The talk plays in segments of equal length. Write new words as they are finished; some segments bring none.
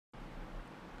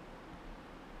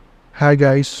Hi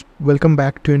guys, welcome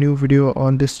back to a new video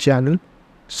on this channel.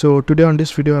 So today on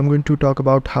this video I'm going to talk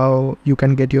about how you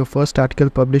can get your first article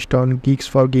published on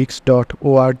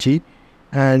GeeksforGeeks.org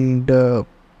and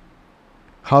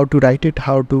how to write it,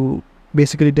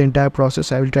 basically the entire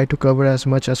process. I will try to cover as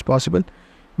much as possible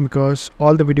because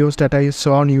all the videos that I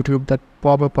saw on YouTube that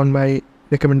pop up on my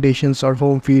recommendations or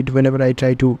home feed whenever I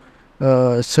try to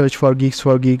search for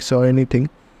GeeksforGeeks or anything,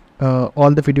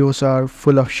 all the videos are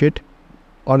full of shit.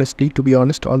 Honestly, to be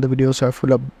honest, all the videos are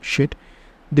full of shit.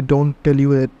 They don't tell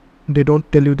you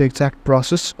the exact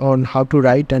process on how to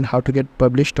write and how to get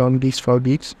published on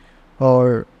GeeksforGeeks,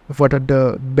 or what are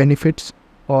the benefits,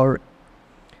 or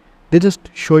they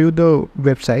just show you the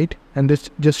website and they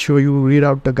just show you read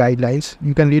out the guidelines.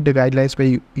 You can read the guidelines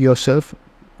by yourself.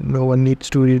 No one needs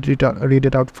to read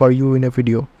it out for you in a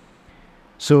video.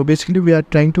 So basically we are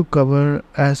trying to cover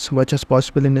as much as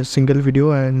possible in a single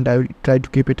video, and I will try to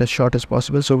keep it as short as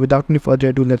possible. So without any further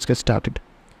ado, let's get started.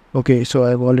 Okay, so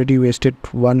I've already wasted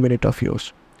 1 minute of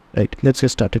yours. Right, let's get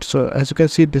started. So as you can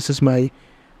see, this is my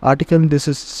article. This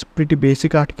is pretty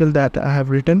basic article that I have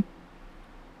written.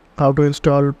 How to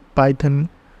install Python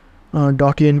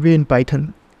 .env in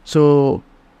Python. So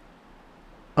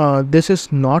this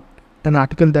is not an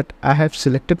article that I have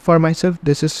selected for myself.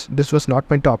 This was not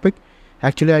my topic.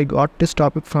 Actually, I got this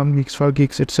topic from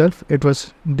GeeksforGeeks itself. It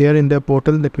was there in their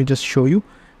portal. Let me just show you.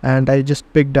 And I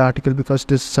just picked the article because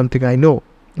this is something I know,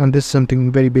 and this is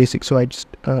something very basic. So I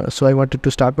wanted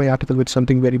to start my article with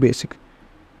something very basic.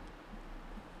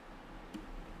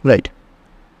 Right.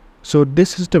 So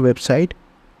this is the website,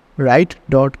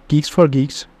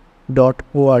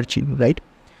 write.geeksforgeeks.org. Right.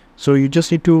 So you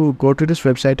just need to go to this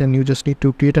website and you just need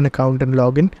to create an account and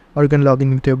log in, or you can log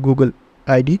in with your Google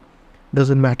ID.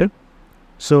 Doesn't matter.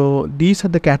 So these are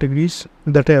the categories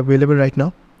that are available right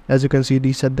now. As you can see,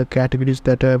 these are the categories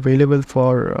that are available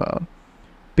for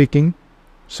picking.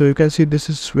 So you can see this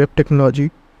is web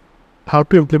technology, how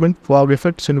to implement fog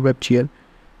effects in WebGL,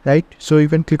 right? So you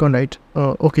can click on right.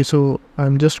 Okay, so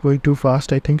I'm just going too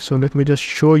fast, I think. So let me just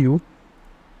show you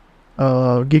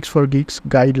GeeksforGeeks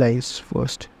guidelines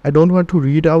first. I don't want to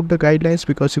read out the guidelines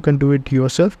because you can do it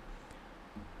yourself.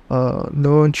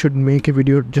 No one should make a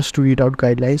video just to read out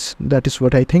guidelines. That is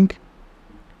what I think.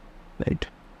 Right.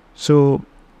 So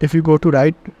if you go to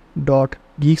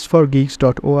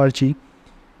write.geeksforgeeks.org, you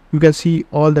can see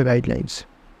all the guidelines.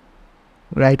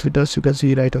 Write with us. You can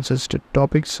see write on suggested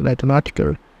topics, write an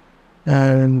article,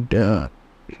 and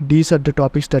these are the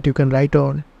topics that you can write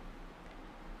on,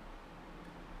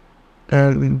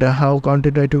 and how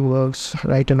content writing works.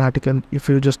 Write an article. If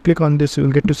you just click on this, you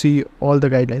will get to see all the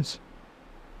guidelines.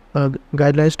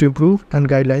 Guidelines to improve and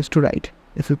guidelines to write.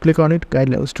 If you click on it,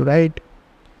 guidelines to write,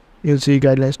 you'll see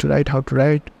guidelines to write, how to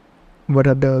write, what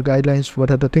are the guidelines,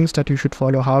 what are the things that you should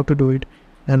follow, how to do it,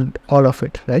 and all of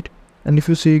it, right? And if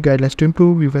you see guidelines to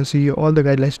improve, you can see all the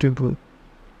guidelines to improve,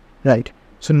 right?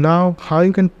 So now how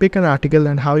you can pick an article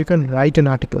and how you can write an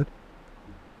article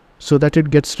so that it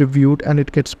gets reviewed and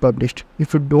it gets published.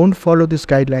 If you don't follow these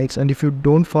guidelines, and if you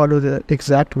don't follow the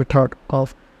exact method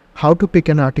of how to pick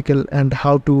an article and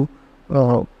how to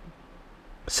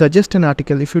suggest an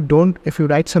article, if you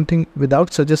write something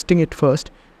without suggesting it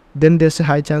first, then there's a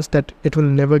high chance that it will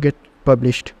never get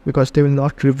published because they will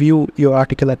not review your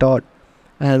article at all,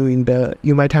 and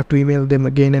you might have to email them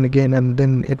again and again, and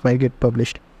then it might get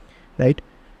published, right?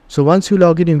 So once you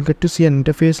log in, you'll get to see an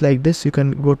interface like this. You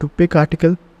can go to pick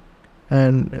article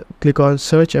and click on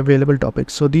search available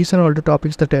topics. So these are all the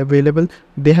topics that are available.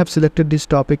 They have selected these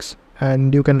topics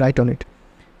and you can write on it,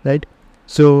 right?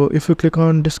 So if you click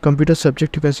on this computer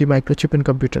subject, you can see microchip and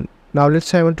computer. Now let's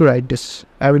say I want to write this.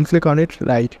 I will click on it,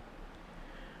 write.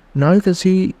 Now you can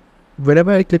see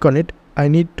whenever I click on it, I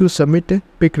need to submit a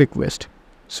pick request.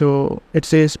 So it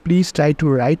says please try to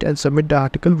write and submit the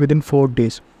article within 4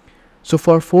 days. So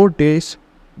for 4 days,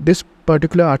 this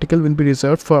particular article will be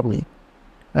reserved for me,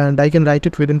 and I can write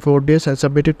it within 4 days and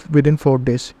submit it within 4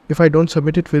 days. If I don't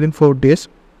submit it within 4 days,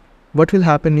 what will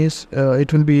happen is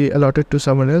it will be allotted to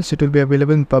someone else. It will be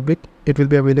available in public.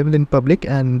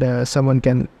 And someone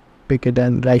can pick it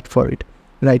and write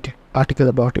article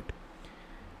about it.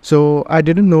 So I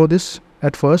didn't know this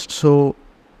at first. So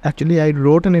actually I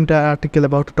wrote an entire article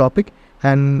about a topic,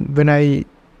 and when I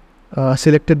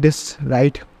selected this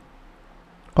write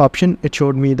option, it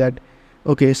showed me that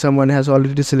okay, someone has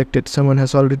already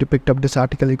picked up this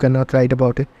article. You cannot write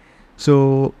about it.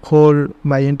 So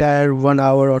my entire 1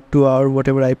 hour or 2 hour,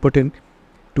 whatever I put in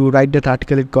to write that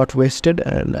article, it got wasted,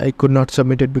 and I could not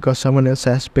submit it because someone else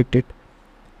has picked it,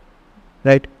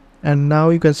 right? And now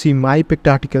you can see my picked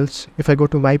articles. If I go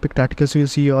to my picked articles, you'll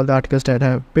see all the articles that I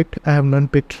have picked. I have none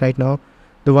picked right now.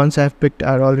 The ones I have picked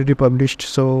are already published,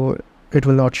 so it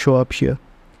will not show up here.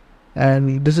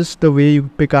 And this is the way you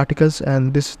pick articles,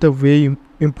 and this is the way you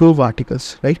improve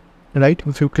articles, right?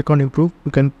 If you click on improve,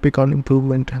 you can pick on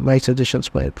improvement, my suggestions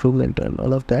by improvement, and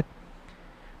all of that.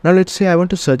 Now let's say I want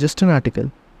to suggest an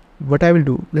article. What I will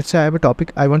do, let's say I have a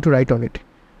topic, I want to write on it,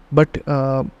 but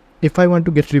if I want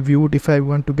to get reviewed, if I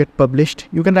want to get published,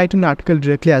 you can write an article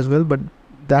directly as well, but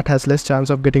that has less chance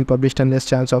of getting published and less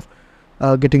chance of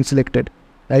getting selected,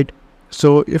 right?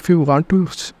 So if you want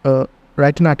to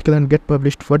write an article and get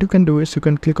published, what you can do is you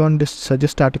can click on this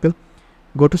suggest article,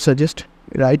 go to suggest,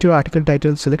 write your article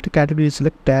title, select a category,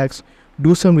 select tags,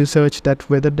 do some research that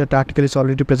whether that article is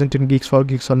already present in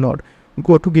Geeks4Geeks or not.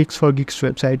 Go to Geeks4Geeks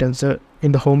website, and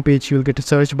in the home page you'll get a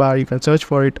search bar. You can search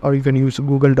for it, or you can use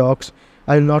Google Docs.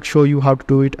 I will not show you how to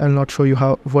do it. I will not show you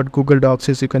what Google Docs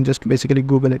is. You can just basically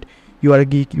Google it. You are a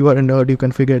geek, you are a nerd, you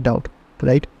can figure it out,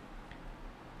 right?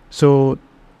 So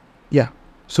yeah,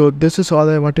 so this is all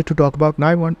I wanted to talk about. Now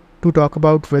I want to talk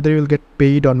about whether you'll get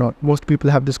paid or not. Most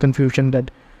people have this confusion that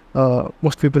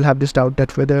most people have this doubt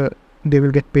that whether they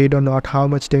will get paid or not, how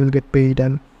much they will get paid,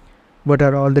 and what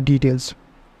are all the details.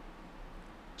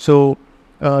 So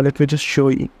let me just show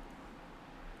you.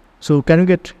 So can you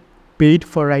get paid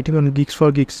for writing on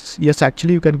Geeks4Geeks? Yes,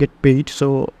 actually you can get paid.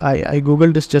 So I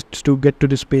googled this just to get to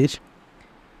this page.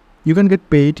 You can get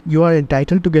paid. You are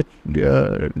entitled to get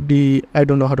I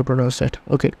don't know how to pronounce that.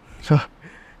 Okay,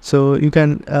 so you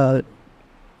can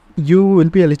you will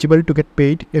be eligible to get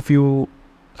paid if you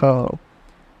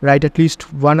write at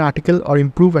least one article or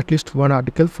improve at least one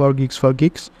article for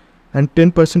Geeks4Geeks, and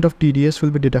 10% of TDS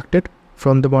will be deducted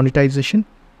from the monetization,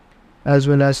 as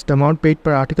well as the amount paid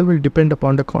per article will depend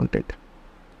upon the content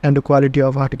and the quality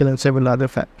of article and several other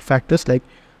factors, like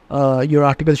your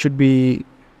article should be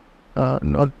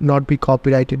not be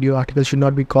copyrighted, your article should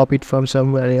not be copied from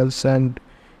somewhere else, and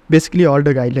basically all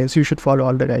the guidelines. You should follow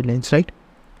all the guidelines, right?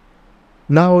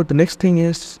 Now the next thing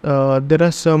is there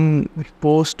are some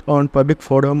posts on public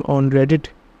forum on Reddit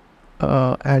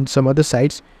and some other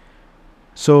sites.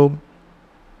 So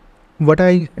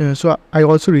I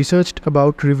also researched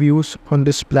about reviews on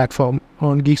this platform,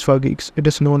 on Geeks4Geeks. It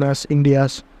is known as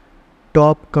India's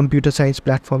top computer science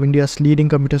platform, India's leading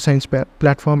computer science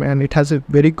platform, and it has a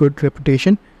very good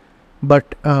reputation.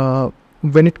 But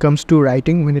when it comes to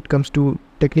writing, when it comes to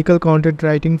technical content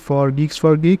writing for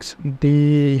Geeks4Geeks,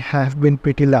 they have been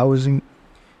pretty lousy,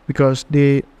 because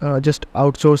they just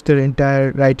outsource their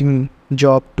entire writing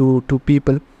job to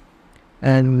people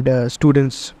and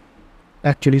students.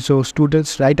 Actually, so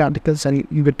students write articles and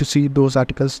you get to see those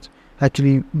articles.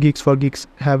 Actually, Geeks4Geeks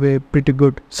have a pretty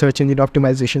good search engine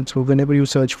optimization. So whenever you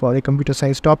search for a computer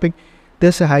science topic,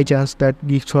 there's a high chance that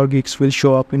Geeks4Geeks will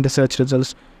show up in the search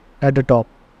results at the top.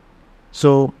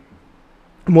 So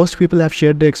most people have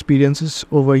shared their experiences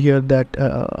over here that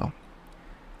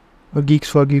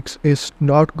Geeks4Geeks is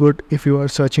not good if you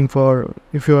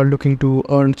are looking to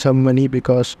earn some money,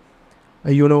 because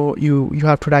you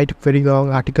have to write very long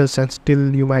articles and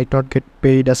still you might not get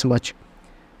paid as much,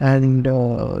 and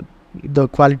the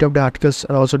quality of the articles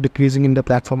are also decreasing in the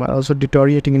platform, are also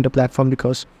deteriorating in the platform,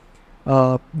 because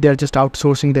they're just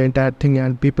outsourcing the entire thing,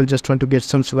 and people just want to get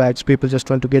some swags, people just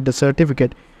want to get the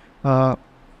certificate.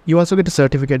 You also get a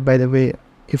certificate, by the way.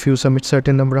 If you submit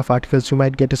certain number of articles, you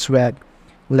might get a swag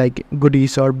like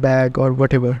goodies or bag or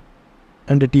whatever,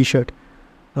 and a t-shirt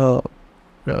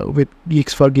with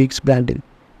Geeks4Geeks branding.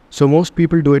 So most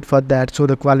people do it for that, so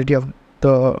the quality of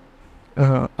the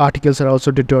articles are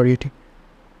also deteriorating.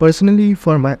 Personally,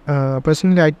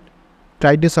 I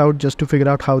tried this out just to figure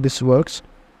out how this works,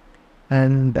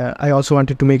 and I also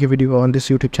wanted to make a video on this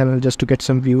YouTube channel just to get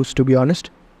some views, to be honest.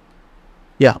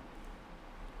 Yeah.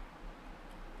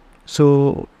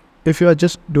 So if you are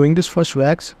just doing this for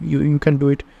swags, you can do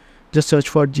it. Just search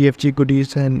for GFG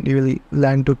goodies and you will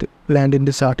land in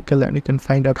this article, and you can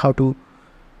find out how to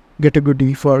get a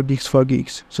goodie for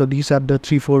Geeks4Geeks. So these are the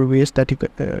 3-4 ways that you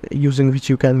can, using which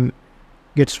you can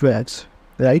get swags,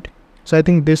 right? So I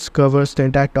think this covers the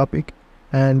entire topic,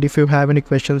 and if you have any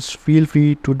questions, feel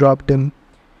free to drop them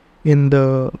in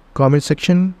the comment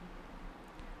section.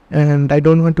 And I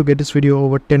don't want to get this video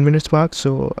over 10 minutes mark,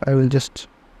 so I will just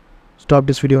stop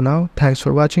this video now. Thanks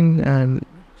for watching, and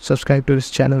subscribe to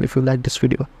this channel if you like this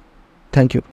video. Thank you.